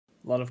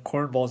lot of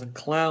cornballs and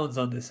clowns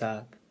on this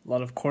app.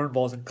 Lot of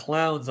cornballs and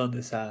clowns on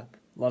this app.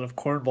 Lot of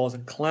cornballs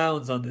and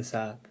clowns on this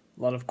app.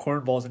 Lot of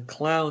cornballs and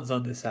clowns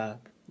on this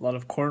app. Lot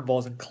of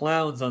cornballs and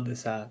clowns on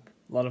this app.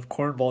 Lot of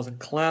cornballs and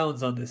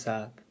clowns on this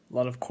app.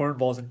 Lot of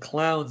cornballs and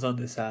clowns on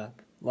this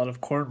app. Lot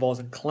of cornballs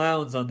and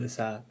clowns on this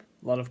app.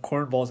 Lot of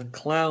cornballs and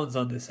clowns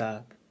on this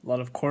app. Lot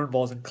of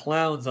cornballs and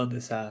clowns on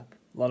this app.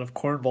 Lot of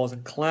cornballs and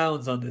clowns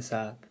on this app.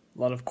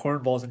 Lot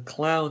of cornballs and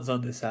clowns on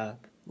this app.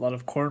 Lot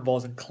of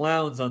cornballs and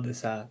clowns on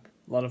this app.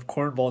 Lot of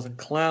cornballs and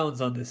clowns on this app. Lot of cornballs and clowns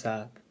on this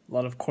app.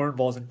 Lot of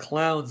cornballs and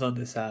clowns on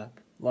this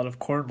app. Lot of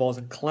cornballs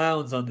and clowns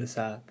on this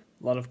app.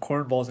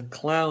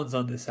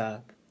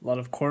 Lot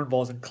of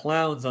cornballs and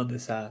clowns on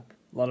this app.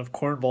 Lot of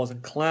cornballs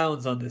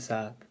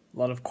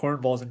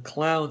and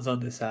clowns on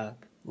this app.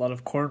 Lot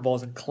of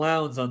cornballs and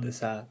clowns on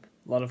this app.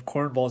 Lot of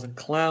cornballs and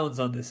clowns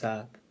on this app. Lot of cornballs and clowns on this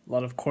app.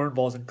 Lot of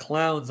cornballs and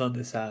clowns on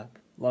this app.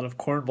 Lot of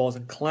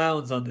cornballs and clowns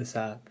on this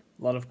app.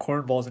 Lot of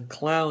cornballs and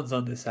clowns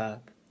on this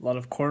app. Lot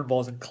of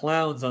cornballs and clowns on this app. Lot of cornballs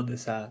and clowns on this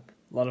app.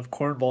 Lot of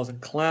cornballs and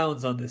clowns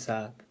on this app.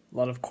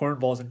 Lot of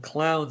cornballs and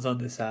clowns on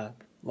this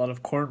app. Lot of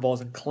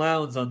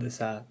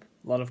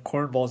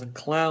cornballs and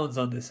clowns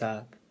on this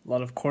app.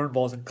 Lot of cornballs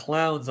and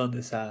clowns on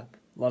this app.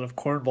 Lot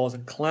of cornballs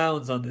and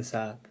clowns on this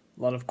app.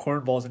 Lot of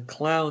cornballs and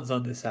clowns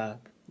on this app.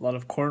 Lot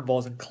of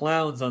cornballs and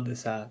clowns on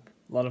this app.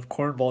 Lot of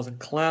cornballs and clowns on this app. Lot of cornballs and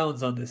clowns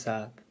on this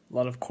app. Lot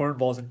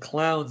of cornballs and clowns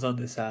on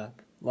this app.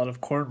 Lot of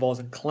cornballs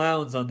and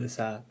clowns on this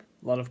app.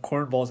 Lot of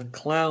cornballs and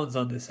clowns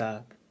on this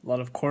app. Lot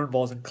of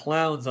cornballs and clowns on this app. Lot of cornballs and clowns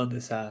on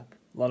this app.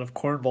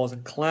 Lot of cornballs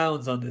and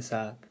clowns on this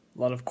app.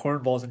 Lot of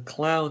cornballs and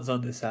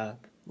clowns on this app.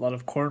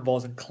 Lot of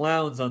cornballs and clowns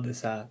on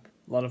this app.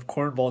 Lot of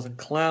cornballs and clowns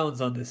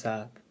on this app.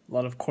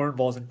 Lot of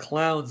cornballs and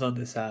clowns on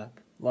this app.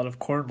 Lot of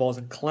cornballs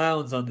and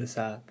clowns on this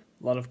app.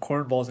 Lot of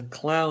cornballs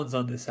and clowns on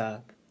this app.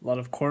 Lot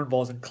of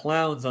cornballs and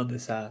clowns on this app. Lot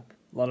of cornballs and clowns on this app.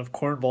 Lot of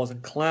cornballs and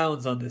clowns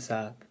on this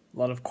app.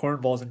 Lot of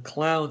cornballs and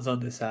clowns on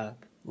this app.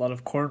 Lot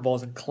of cornballs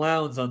and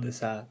clowns on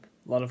this app.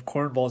 Lot of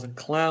cornballs and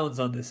clowns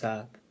on this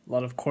app.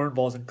 Lot of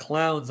cornballs and clowns on this app. Lot of cornballs and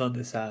clowns on this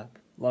app.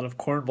 Lot of cornballs and clowns on this app. Lot of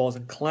cornballs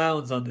and clowns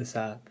on this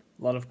app.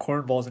 Lot of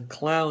cornballs and clowns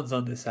on this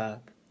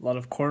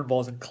app. Lot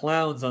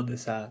of cornballs and clowns on this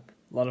app.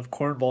 Lot of cornballs and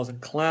clowns on this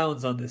app.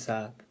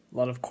 Lot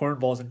of cornballs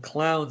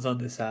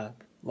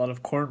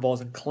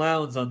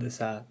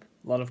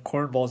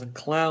and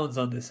clowns on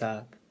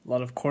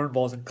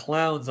this app. Lot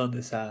of cornballs and clowns on this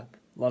app.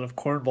 Lot of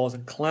cornballs and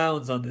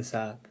clowns on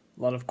this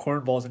app. Lot of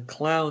cornballs and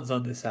clowns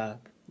on this app. Lot of cornballs and clowns on this app. Lot of cornballs and clowns on this app.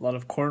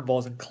 Lot of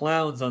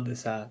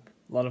cornballs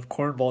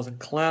and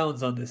clowns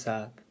on this app.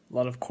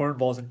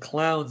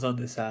 Lot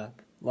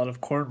of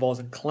cornballs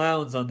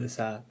and clowns on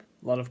this app.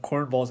 Lot of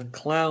cornballs and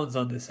clowns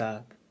on this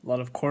app. Lot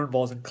of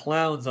cornballs and clowns on this app. Lot of cornballs and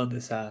clowns on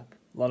this app.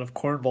 Lot of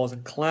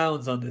cornballs and clowns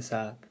on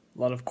this app.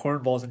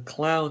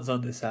 Lot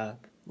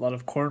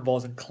of cornballs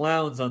and clowns on this app. Lot of cornballs and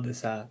clowns on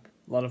this app.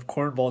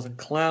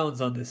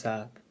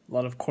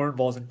 Lot of cornballs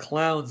and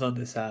clowns on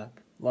this app.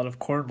 Lot of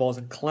cornballs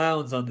and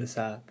clowns on this app. Lot of cornballs and clowns on this app.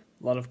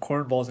 Lot of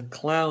cornballs and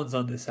clowns on this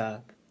app.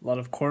 Lot of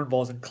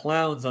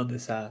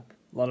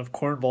cornballs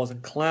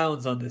and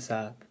clowns on this app.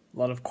 Lot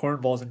of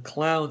cornballs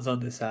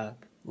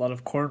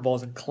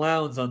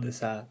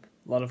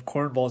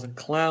and clowns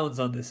on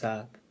this app.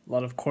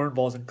 Lot of cornballs and clowns on this app. Lot of cornballs and clowns on this app. Lot of cornballs and clowns on this app. Lot of cornballs and clowns on this app. Lot of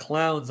cornballs and clowns on this app. Lot of cornballs and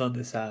clowns on this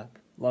app. Lot of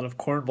cornballs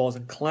and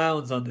clowns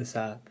on this app. Lot of cornballs and clowns on this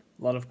app.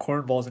 Lot of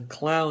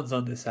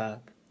cornballs and clowns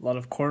on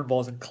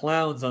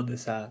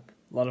this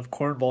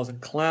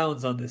app.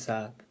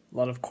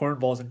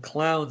 Lot of cornballs and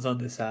clowns on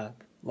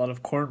this app. Lot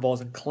of cornballs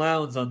and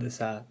clowns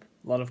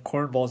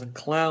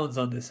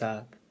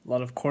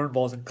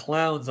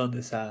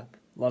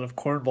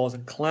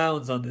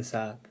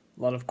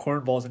on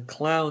this app. Lot of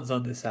cornballs and clowns on this app. Lot of cornballs and clowns on this app. Lot of cornballs and clowns on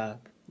this app.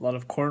 Lot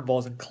of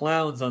cornballs and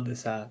clowns on this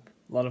app.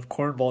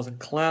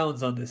 Lot of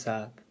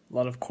cornballs and clowns on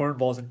this app. Lot of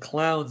cornballs and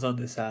clowns on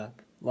this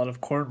app. Lot of cornballs and clowns on this app.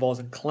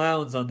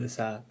 Lot of cornballs and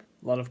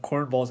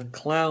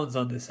clowns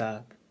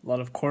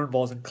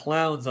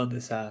on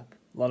this app.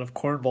 Lot of cornballs and clowns on this app. Lot of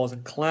cornballs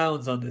and clowns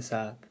on this app. Lot of cornballs and clowns on this app. Lot of cornballs and clowns on this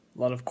app.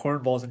 Lot of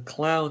cornballs and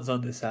clowns on this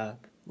app.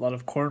 Lot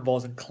of cornballs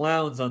and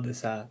clowns on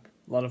this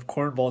app. Lot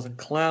of cornballs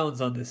and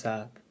clowns on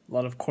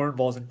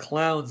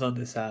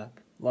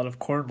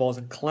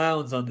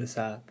this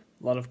app.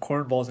 Lot of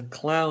cornballs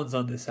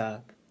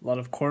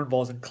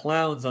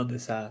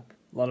and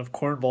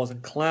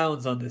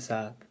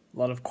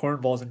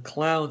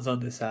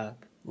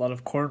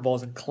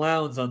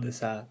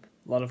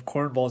clowns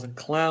on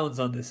this app.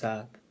 Lot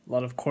of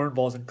cornballs and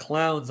clowns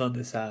on this app. Lot of cornballs and clowns on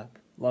this app.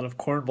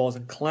 Lot of cornballs and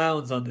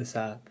clowns on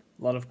this app.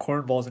 Lot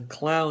of cornballs and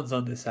clowns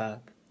on this app.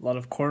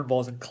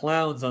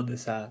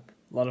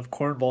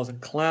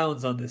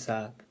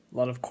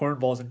 Lot of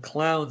cornballs and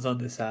clowns on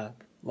this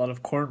app. Lot of cornballs and clowns on this app. Lot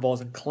of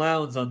cornballs and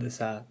clowns on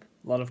this app.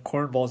 Lot of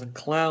cornballs and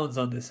clowns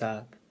on this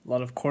app.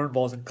 Lot of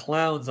cornballs and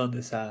clowns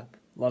on this app.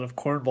 Lot of cornballs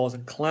and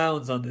clowns on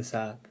this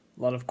app.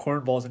 Lot of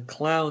cornballs and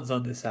clowns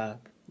on this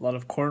app.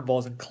 Lot of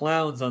cornballs and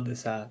clowns on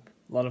this app.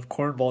 Lot of cornballs and clowns on this app. Lot of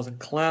cornballs and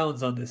clowns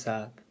on this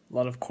app.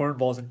 Lot of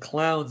cornballs and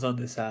clowns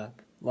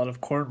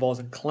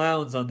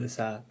on this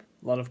app.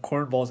 Lot of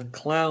cornballs and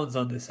clowns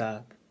on this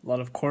app. Lot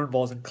of cornballs and clowns on this app. Lot of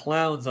cornballs and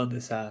clowns on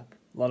this app.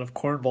 Lot of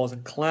cornballs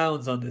and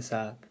clowns on this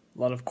app.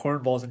 Lot of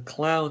cornballs and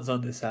clowns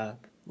on this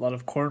app. Lot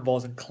of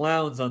cornballs and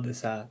clowns on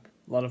this app.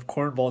 A lot of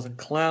cornballs and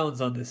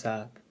clowns on this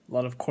app. A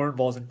lot of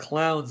cornballs and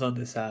clowns on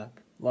this app.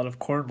 A lot of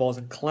cornballs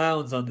and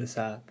clowns on this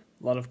app.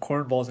 A lot of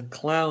cornballs and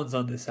clowns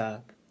on this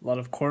app. A lot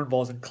of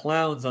cornballs and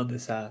clowns on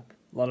this app.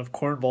 A lot of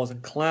cornballs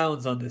and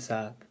clowns on this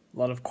app. A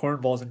lot of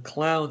cornballs and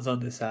clowns on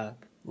this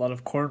app. A lot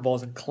of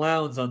cornballs and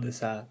clowns on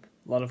this app.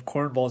 A lot of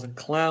cornballs and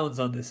clowns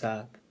on this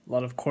app. A lot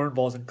of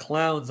cornballs and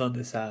clowns on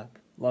this app.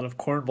 A lot of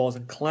cornballs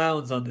and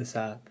clowns on this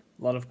app. A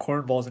lot of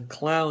cornballs and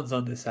clowns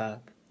on this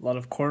app. A lot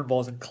of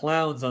cornballs and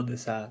clowns on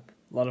this app.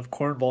 A lot of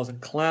cornballs and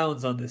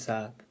clowns on this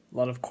app. A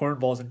lot of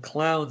cornballs and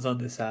clowns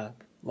on this app.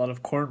 A lot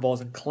of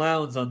cornballs and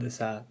clowns on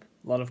this app.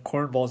 A lot of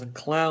cornballs and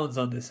clowns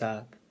on this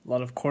app. A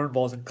lot of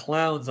cornballs and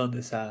clowns on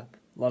this app.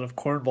 A lot of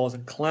cornballs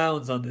and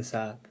clowns on this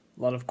app.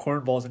 A lot of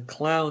cornballs and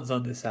clowns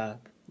on this app.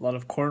 A lot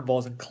of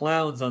cornballs and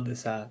clowns on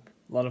this app.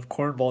 A lot of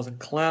cornballs and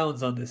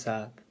clowns on this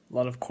app. A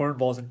lot of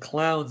cornballs and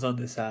clowns on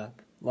this app.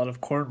 A lot of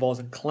cornballs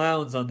and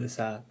clowns on this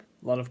app.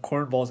 A lot of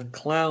cornballs and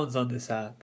clowns on this app.